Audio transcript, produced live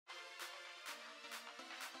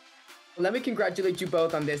Let me congratulate you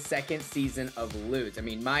both on this second season of Lose. I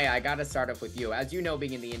mean, Maya, I gotta start off with you. As you know,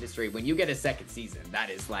 being in the industry, when you get a second season,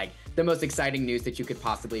 that is like the most exciting news that you could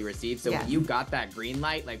possibly receive. So Yes. when you got that green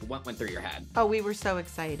light, like what went through your head? Oh, we were so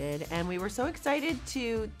excited. And we were so excited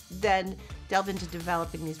to then delve into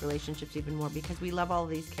developing these relationships even more because we love all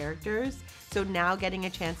of these characters. So now getting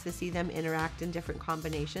a chance to see them interact in different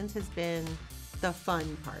combinations has been the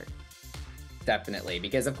fun part. Definitely,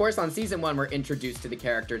 because of course on season 1 we're introduced to the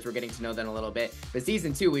characters, we're getting to know them a little bit, but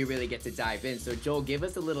season 2 we really get to dive in. So Joel, give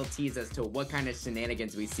us a little tease as to what kind of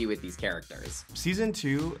shenanigans we see with these characters. Season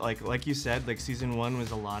 2, like you said, like season 1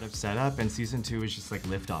 was a lot of setup, and season 2 is just like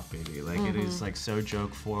liftoff, baby. Like it is like so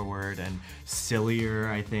joke forward and sillier,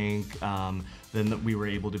 I think, than we were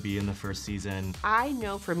able to be in the first season. I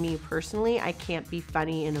know for me personally, I can't be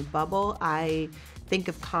funny in a bubble. I think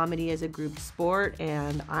of comedy as a group sport,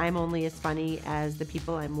 and I'm only as funny as the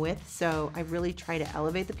people I'm with. So I really try to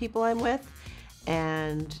elevate the people I'm with.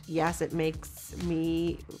 And yes, it makes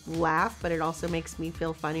me laugh, but it also makes me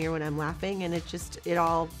feel funnier when I'm laughing. And it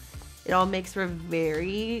all makes for a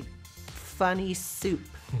very funny soup.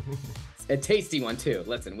 A tasty one too.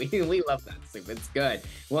 Listen, we love that soup. It's good.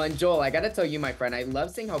 Well, and Joel, I gotta tell you, my friend, I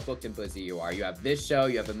love seeing how booked and busy you are. You have this show,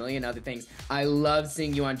 you have a million other things. I love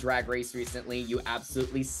seeing you on Drag Race recently. You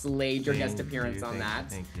absolutely slayed your guest appearance on that.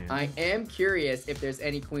 Thank you. I am curious if there's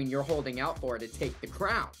any queen you're holding out for to take the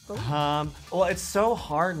crown. Well, it's so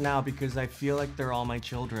hard now because I feel like they're all my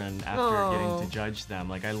children after getting to judge them.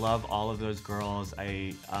 Like I love all of those girls.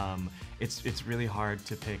 It's really hard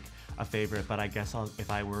to pick a favorite, but I guess if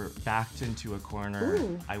I were backed into a corner,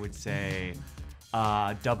 I would say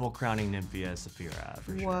double crowning Nymphia Saphira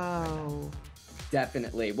for sure. Whoa.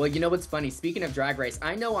 Definitely. Well, you know what's funny? Speaking of Drag Race,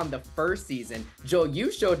 I know on the first season, Joel,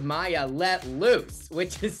 you showed Maya Let Loose,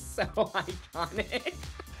 which is so iconic.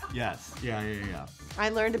 Yes. Yeah. I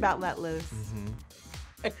learned about Let Loose.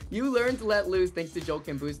 You learned to let loose thanks to Joel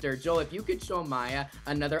Kim Booster. Joel, if you could show Maya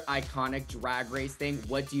another iconic Drag Race thing,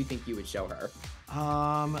 what do you think you would show her?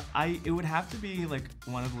 It would have to be like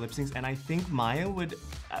one of the lip syncs, and I think Maya would,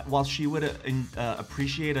 while she would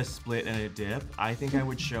appreciate a split and a dip, I think I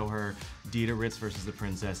would show her Dita Ritz versus the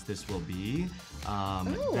Princess This Will Be.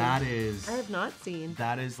 That is, I have not seen.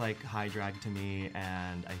 That is like high drag to me,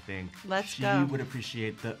 and I think she go. would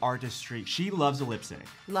appreciate the artistry. She loves a lip sync.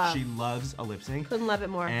 She loves a lip sync. Couldn't love it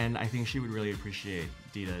more. And I think she would really appreciate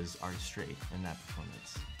Dita's artistry in that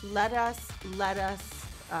performance. Let us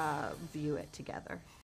view it together.